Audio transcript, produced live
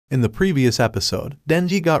In the previous episode,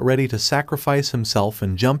 Denji got ready to sacrifice himself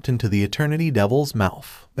and jumped into the Eternity Devil's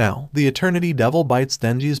mouth. Now, the Eternity Devil bites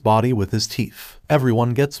Denji's body with his teeth.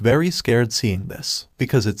 Everyone gets very scared seeing this,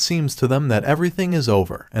 because it seems to them that everything is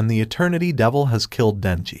over and the Eternity Devil has killed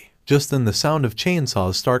Denji. Just then the sound of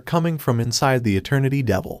chainsaws start coming from inside the Eternity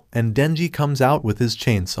Devil, and Denji comes out with his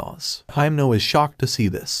chainsaws. Hyemno is shocked to see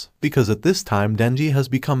this, because at this time Denji has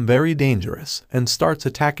become very dangerous and starts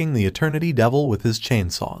attacking the Eternity Devil with his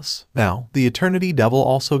chainsaws. Now, the Eternity Devil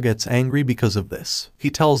also gets angry because of this.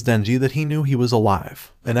 He tells Denji that he knew he was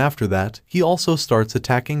alive, and after that, he also starts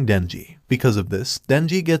attacking Denji. Because of this,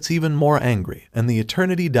 Denji gets even more angry, and the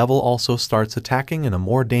Eternity Devil also starts attacking in a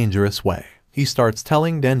more dangerous way. He starts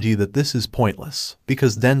telling Denji that this is pointless,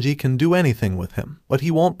 because Denji can do anything with him, but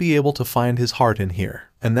he won't be able to find his heart in here,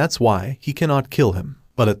 and that's why he cannot kill him.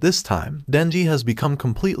 But at this time, Denji has become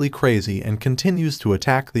completely crazy and continues to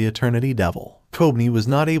attack the Eternity Devil. Kobni was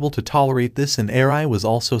not able to tolerate this and Eri was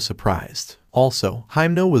also surprised. Also,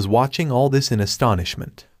 Hyemno was watching all this in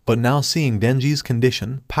astonishment, but now seeing Denji's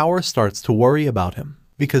condition, Power starts to worry about him,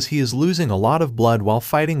 because he is losing a lot of blood while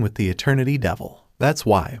fighting with the Eternity Devil. That's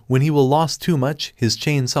why, when he will lose too much, his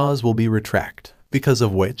chainsaws will be retract, because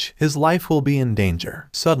of which, his life will be in danger.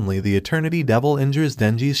 Suddenly the Eternity Devil injures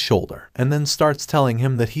Denji's shoulder, and then starts telling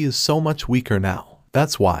him that he is so much weaker now.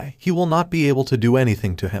 That's why, he will not be able to do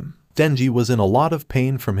anything to him. Denji was in a lot of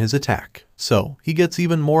pain from his attack, so he gets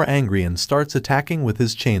even more angry and starts attacking with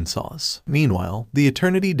his chainsaws. Meanwhile, the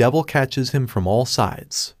Eternity Devil catches him from all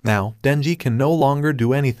sides. Now, Denji can no longer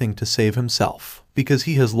do anything to save himself, because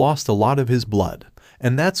he has lost a lot of his blood.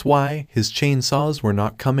 And that's why his chainsaws were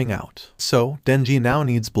not coming out. So, Denji now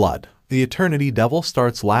needs blood. The Eternity Devil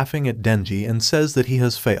starts laughing at Denji and says that he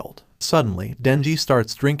has failed. Suddenly, Denji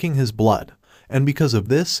starts drinking his blood, and because of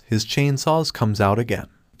this, his chainsaws comes out again.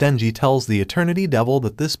 Denji tells the Eternity Devil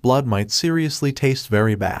that this blood might seriously taste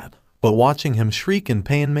very bad, but watching him shriek in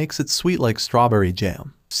pain makes it sweet like strawberry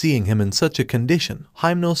jam. Seeing him in such a condition,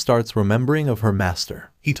 Hyemno starts remembering of her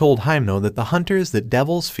master. He told Hyemno that the hunters that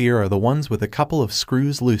devils fear are the ones with a couple of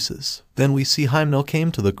screws looses. Then we see Hyemno came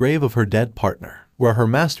to the grave of her dead partner, where her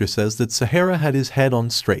master says that Sahara had his head on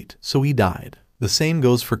straight, so he died. The same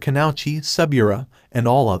goes for Kanauchi, Sabura, and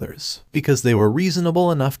all others, because they were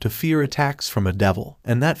reasonable enough to fear attacks from a devil,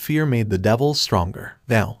 and that fear made the devils stronger.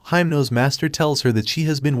 Now, Hyemno's master tells her that she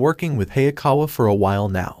has been working with Hayakawa for a while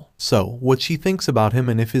now, so what she thinks about him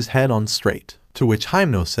and if his head on straight, to which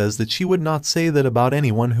Hyemno says that she would not say that about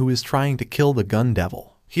anyone who is trying to kill the gun devil.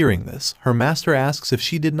 Hearing this, her master asks if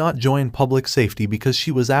she did not join public safety because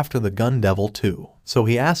she was after the gun devil too. So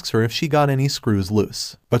he asks her if she got any screws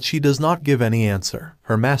loose, but she does not give any answer.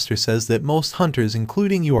 Her master says that most hunters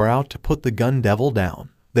including you are out to put the gun devil down.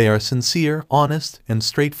 They are sincere, honest, and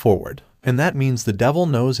straightforward, and that means the devil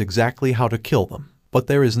knows exactly how to kill them. But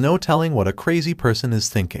there is no telling what a crazy person is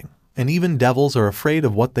thinking, and even devils are afraid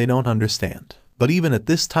of what they don't understand. But even at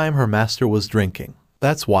this time her master was drinking.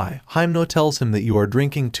 That's why Hyemno tells him that you are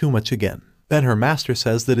drinking too much again. Then her master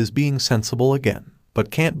says that is being sensible again, but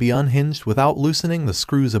can't be unhinged without loosening the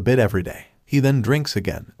screws a bit every day. He then drinks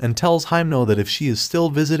again and tells Hyemno that if she is still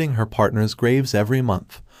visiting her partner's graves every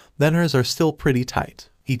month, then hers are still pretty tight.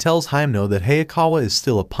 He tells Hyemno that Hayakawa is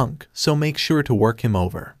still a punk, so make sure to work him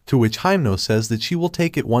over. To which Hyemno says that she will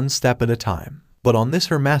take it one step at a time. But on this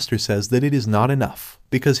her master says that it is not enough,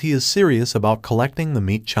 because he is serious about collecting the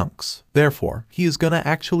meat chunks. Therefore, he is gonna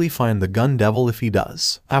actually find the gun devil if he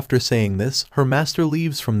does. After saying this, her master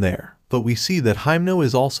leaves from there. But we see that Hyemno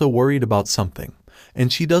is also worried about something,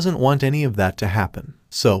 and she doesn't want any of that to happen.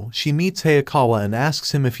 So, she meets Hayakawa and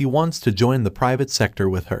asks him if he wants to join the private sector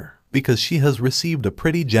with her, because she has received a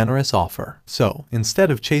pretty generous offer. So, instead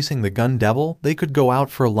of chasing the gun devil, they could go out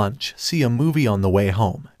for lunch, see a movie on the way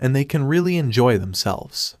home, and they can really enjoy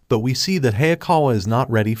themselves. But we see that Hayakawa is not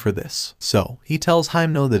ready for this. So, he tells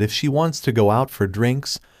Hyemno that if she wants to go out for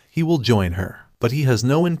drinks, he will join her. But he has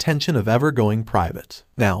no intention of ever going private.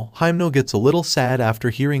 Now, Hyemno gets a little sad after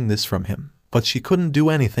hearing this from him, but she couldn't do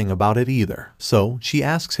anything about it either. So, she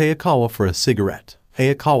asks Hayakawa for a cigarette.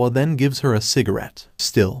 Hayakawa then gives her a cigarette.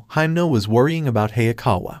 Still, Hyemno was worrying about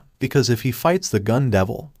Hayakawa, because if he fights the gun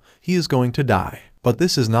devil, he is going to die. But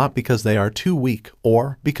this is not because they are too weak,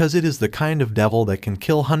 or because it is the kind of devil that can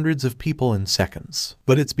kill hundreds of people in seconds.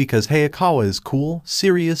 But it's because Hayakawa is cool,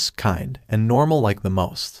 serious, kind, and normal like the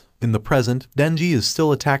most. In the present, Denji is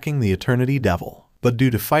still attacking the Eternity Devil, but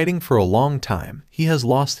due to fighting for a long time, he has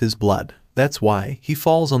lost his blood. That's why he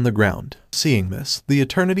falls on the ground. Seeing this, the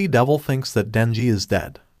Eternity Devil thinks that Denji is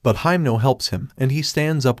dead. but Hymeneal helps him and he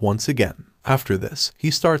stands up once again. After this, he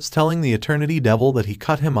starts telling the Eternity Devil that he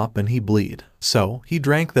cut him up and he bleed. So, he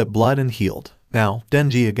drank that blood and healed. Now,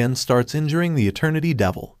 Denji again starts injuring the Eternity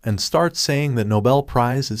Devil and starts saying that Nobel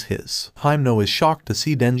Prize is his. Hymeneal is shocked to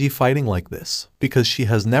see Denji fighting like this, because she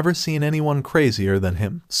has never seen anyone crazier than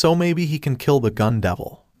him, so maybe he can kill the Gun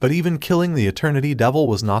Devil. But even killing the Eternity Devil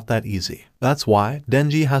was not that easy. That's why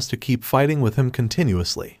Denji has to keep fighting with him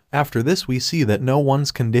continuously. After this we see that no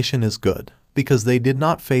one's condition is good, because they did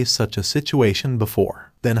not face such a situation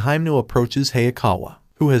before. Then Hymeneal approaches Hayakawa,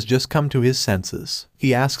 who has just come to his senses.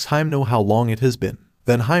 He asks Hymeneal how long it has been.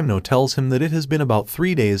 Then Hymeneal tells him that it has been about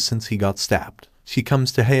 3 days since he got stabbed. She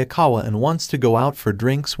comes to Hayakawa and wants to go out for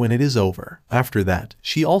drinks when it is over. After that,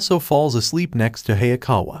 she also falls asleep next to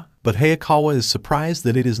Hayakawa, but Hayakawa is surprised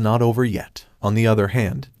that it is not over yet. On the other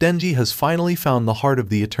hand, Denji has finally found the heart of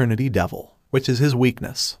the Eternity Devil, which is his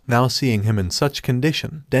weakness. Now seeing him in such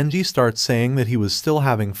condition, Denji starts saying that he was still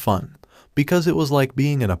having fun, because it was like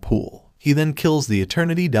being in a pool. He then kills the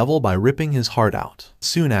Eternity Devil by ripping his heart out.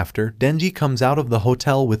 Soon after, Denji comes out of the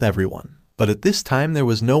hotel with everyone. But at this time there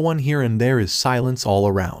was no one here and there is silence all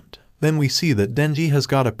around. Then we see that Denji has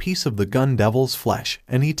got a piece of the Gun Devil's flesh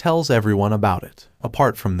and he tells everyone about it.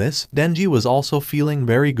 Apart from this, Denji was also feeling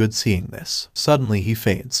very good seeing this. Suddenly he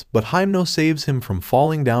faints, but Hymeneal saves him from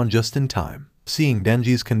falling down just in time. Seeing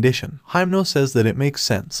Denji's condition, Hymeneal says that it makes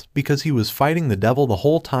sense because he was fighting the devil the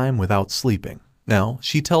whole time without sleeping. Now,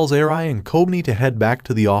 she tells Arai and Kobni to head back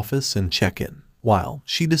to the office and check in, while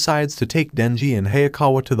she decides to take Denji and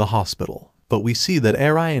Hayakawa to the hospital. But we see that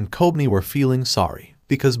Arai and Kobni were feeling sorry,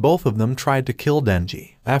 because both of them tried to kill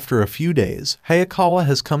Denji. After a few days, Hayakawa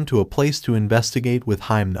has come to a place to investigate with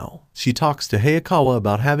Hymeneal. She talks to Hayakawa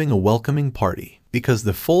about having a welcoming party, because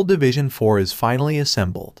the full Division 4 is finally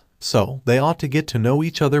assembled. So, they ought to get to know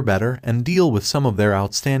each other better and deal with some of their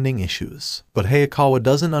outstanding issues. But Hayakawa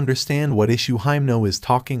doesn't understand what issue Hymeneal is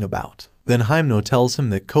talking about. Then Hymeneal tells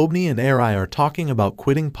him that Kobni and Arai are talking about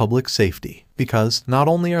quitting public safety, because not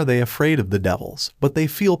only are they afraid of the devils, but they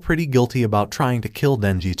feel pretty guilty about trying to kill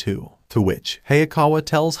Denji too. To which, Hayakawa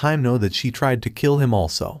tells Hymeneal that she tried to kill him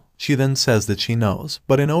also. She then says that she knows,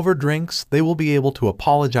 but in over drinks, they will be able to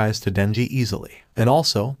apologize to Denji easily. And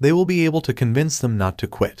also, they will be able to convince them not to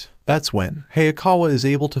quit. That's when Hayakawa is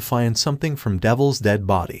able to find something from Devil's dead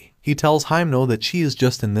body. He tells Hymeneal that she is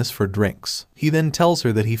just in this for drinks. He then tells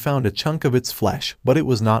her that he found a chunk of its flesh, but it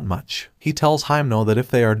was not much. He tells Hymeneal that if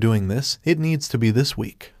they are doing this, it needs to be this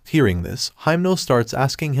week. Hearing this, Hymeneal starts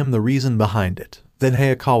asking him the reason behind it. Then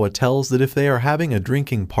Hayakawa tells that if they are having a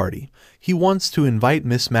drinking party, he wants to invite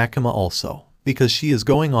Miss Makima also, because she is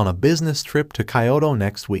going on a business trip to Kyoto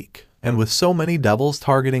next week. And with so many devils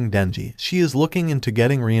targeting Denji, she is looking into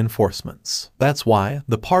getting reinforcements. That's why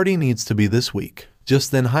the party needs to be this week.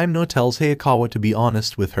 Just then Hymeneal tells Hayakawa to be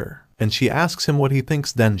honest with her, and she asks him what he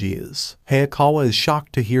thinks Denji is. Hayakawa is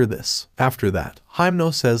shocked to hear this. After that,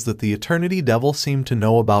 Hymeneal says that the Eternity Devil seemed to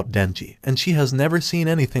know about Denji, and she has never seen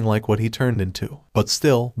anything like what he turned into. But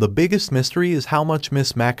still, the biggest mystery is how much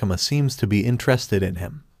Miss Makima seems to be interested in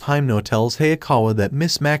him. Hymeneal tells Hayakawa that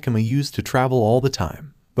Miss Makima used to travel all the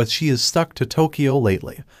time, but she is stuck to Tokyo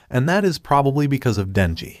lately, and that is probably because of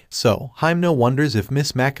Denji. So, Hymeneal wonders if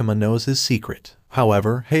Miss Makima knows his secret.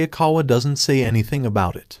 However, Hayakawa doesn't say anything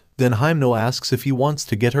about it. Then Hymeneal asks if he wants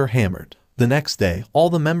to get her hammered. The next day, all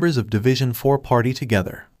the members of Division 4 party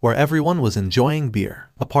together, where everyone was enjoying beer.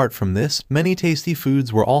 Apart from this, many tasty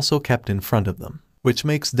foods were also kept in front of them, which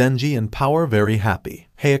makes Denji and Power very happy.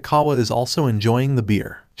 Hayakawa is also enjoying the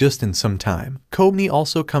beer. Just in some time, Kobni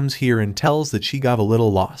also comes here and tells that she got a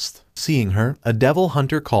little lost. Seeing her, a devil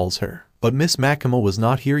hunter calls her, but Miss Makima was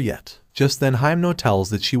not here yet. Just then Hymeneal tells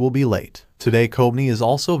that she will be late. Today Kobni is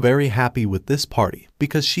also very happy with this party,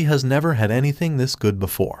 because she has never had anything this good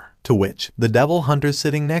before. To which, the devil hunter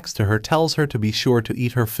sitting next to her tells her to be sure to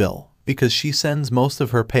eat her fill, because she sends most of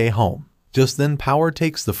her pay home. Just then Power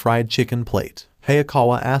takes the fried chicken plate.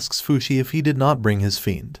 Hayakawa asks Fushi if he did not bring his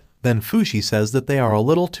fiend. Then Fushi says that they are a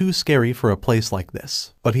little too scary for a place like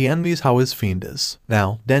this, but he envies how his fiend is.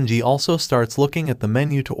 Now, Denji also starts looking at the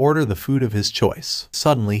menu to order the food of his choice.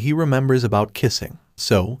 Suddenly he remembers about kissing,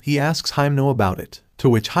 so he asks Hymeneal about it, to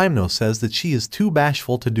which Hymeneal says that she is too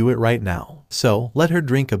bashful to do it right now, so let her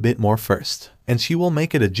drink a bit more first, and she will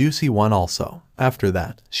make it a juicy one also. After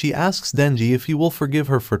that, she asks Denji if he will forgive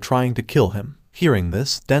her for trying to kill him. Hearing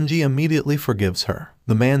this, Denji immediately forgives her.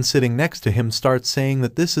 The man sitting next to him starts saying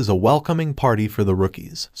that this is a welcoming party for the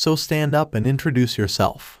rookies, so stand up and introduce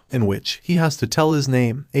yourself, in which he has to tell his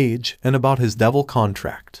name, age, and about his devil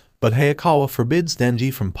contract. But Hayakawa forbids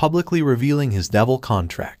Denji from publicly revealing his devil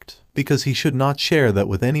contract. because he should not share that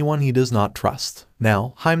with anyone he does not trust.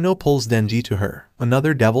 Now, Hymeneal pulls Denji to her.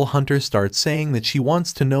 Another devil hunter starts saying that she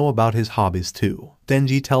wants to know about his hobbies too.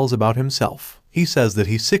 Denji tells about himself. He says that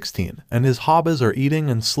he's 16 and his hobbies are eating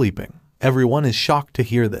and sleeping. Everyone is shocked to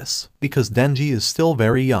hear this, because Denji is still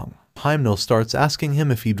very young. Hymeneal starts asking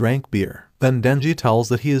him if he drank beer. Then Denji tells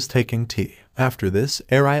that he is taking tea. After this,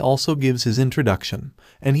 Arai also gives his introduction,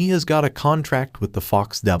 and he has got a contract with the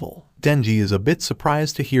Fox Devil. Denji is a bit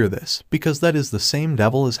surprised to hear this, because that is the same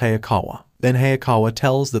devil as Hayakawa. Then Hayakawa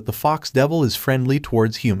tells that the Fox Devil is friendly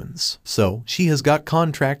towards humans, so she has got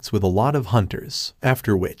contracts with a lot of hunters.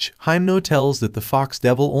 After which, Hymeneal tells that the Fox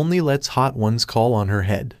Devil only lets hot ones call on her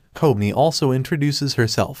head. Kobni also introduces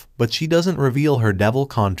herself, but she doesn't reveal her devil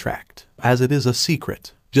contract, as it is a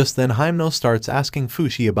secret. Just then Hymeneal starts asking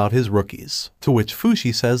Fushi about his rookies, to which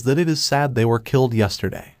Fushi says that it is sad they were killed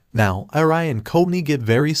yesterday. Now, Arai and Kobni get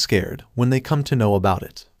very scared when they come to know about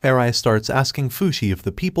it. Arai starts asking Fushi if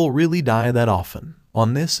the people really die that often.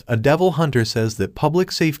 On this, a devil hunter says that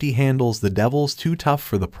public safety handles the devils too tough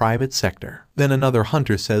for the private sector. Then another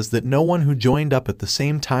hunter says that no one who joined up at the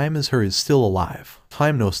same time as her is still alive.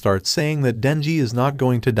 Hymeneal starts saying that Denji is not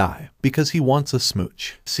going to die, because he wants a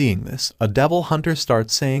smooch. Seeing this, a devil hunter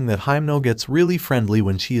starts saying that Hymeneal gets really friendly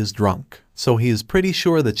when she is drunk, so he is pretty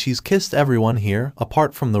sure that she's kissed everyone here,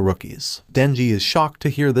 apart from the rookies. Denji is shocked to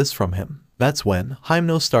hear this from him. That's when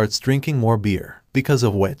Hymeneal starts drinking more beer, because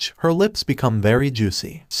of which her lips become very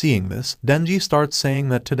juicy. Seeing this, Denji starts saying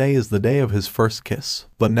that today is the day of his first kiss.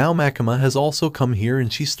 But now Makima has also come here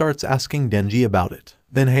and she starts asking Denji about it.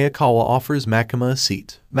 Then Hayakawa offers Makima a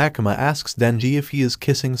seat. Makima asks Denji if he is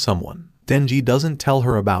kissing someone. Denji doesn't tell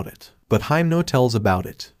her about it, but Hymeneal tells about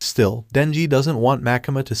it. Still, Denji doesn't want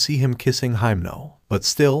Makima to see him kissing Hymeneal, but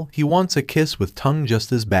still, he wants a kiss with tongue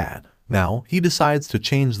just as bad. Now, he decides to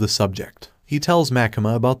change the subject. He tells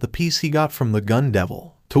Makima about the piece he got from the Gun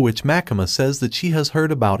Devil, to which Makima says that she has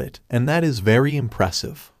heard about it, and that is very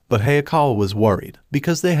impressive. But Hayakawa was worried,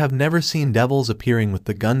 because they have never seen devils appearing with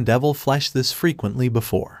the Gun Devil flesh this frequently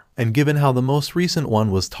before, and given how the most recent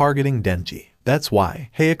one was targeting Denji, that's why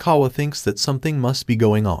Hayakawa thinks that something must be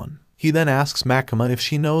going on. He then asks Makima if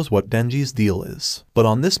she knows what Denji's deal is, but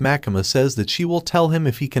on this Makima says that she will tell him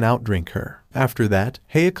if he can outdrink her. After that,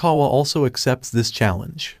 Hayakawa also accepts this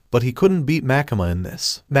challenge, but he couldn't beat Makima in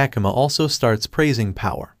this. Makima also starts praising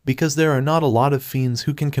Power, because there are not a lot of fiends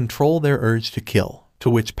who can control their urge to kill, to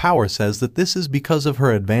which Power says that this is because of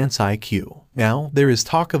her advanced IQ. Now, there is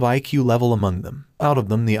talk of IQ level among them. Out of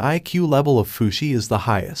them, the IQ level of Fushi is the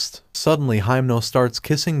highest. Suddenly Hymeneal starts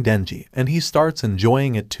kissing Denji, and he starts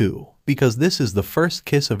enjoying it too, because this is the first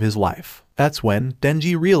kiss of his life. That's when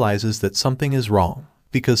Denji realizes that something is wrong,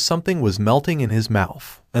 because something was melting in his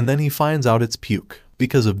mouth, and then he finds out it's puke.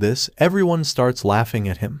 Because of this, everyone starts laughing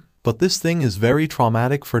at him. But this thing is very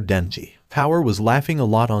traumatic for Denji. Power was laughing a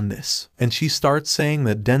lot on this, and she starts saying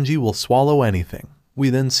that Denji will swallow anything. We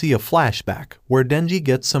then see a flashback where Denji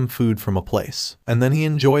gets some food from a place, and then he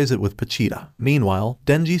enjoys it with Pachita. Meanwhile,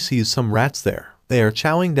 Denji sees some rats there. They are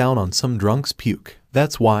chowing down on some drunk's puke.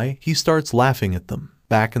 That's why he starts laughing at them.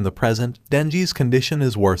 Back in the present, Denji's condition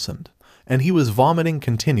is worsened, and he was vomiting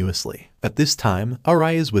continuously. At this time,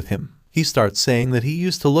 Arai is with him. He starts saying that he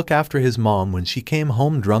used to look after his mom when she came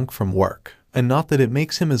home drunk from work, and not that it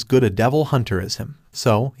makes him as good a devil hunter as him.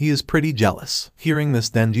 So, he is pretty jealous. Hearing this,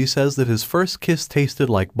 Denji says that his first kiss tasted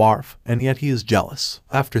like barf, and yet he is jealous.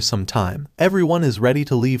 After some time, everyone is ready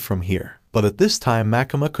to leave from here. But at this time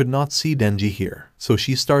Makima could not see Denji here, so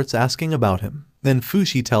she starts asking about him. Then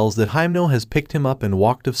Fushi tells that Hymeneal has picked him up and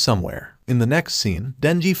walked off somewhere. In the next scene,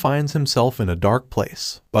 Denji finds himself in a dark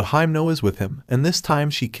place, but Hymeneal is with him, and this time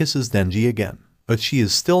she kisses Denji again. But she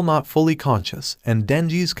is still not fully conscious, and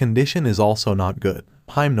Denji's condition is also not good.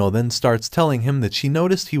 Hymeneal then starts telling him that she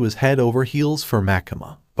noticed he was head over heels for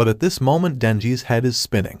Makima, but at this moment Denji's head is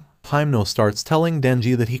spinning. Hymeneal starts telling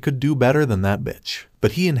Denji that he could do better than that bitch,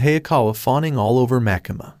 but he and Hayakawa fawning all over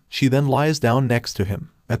Makima. She then lies down next to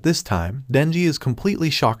him. At this time, Denji is completely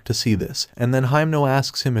shocked to see this, and then Hymeneal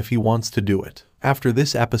asks him if he wants to do it. After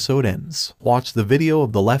this episode ends, watch the video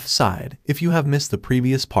of the left side if you have missed the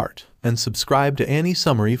previous part, and subscribe to Annie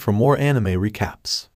Summary for more anime recaps.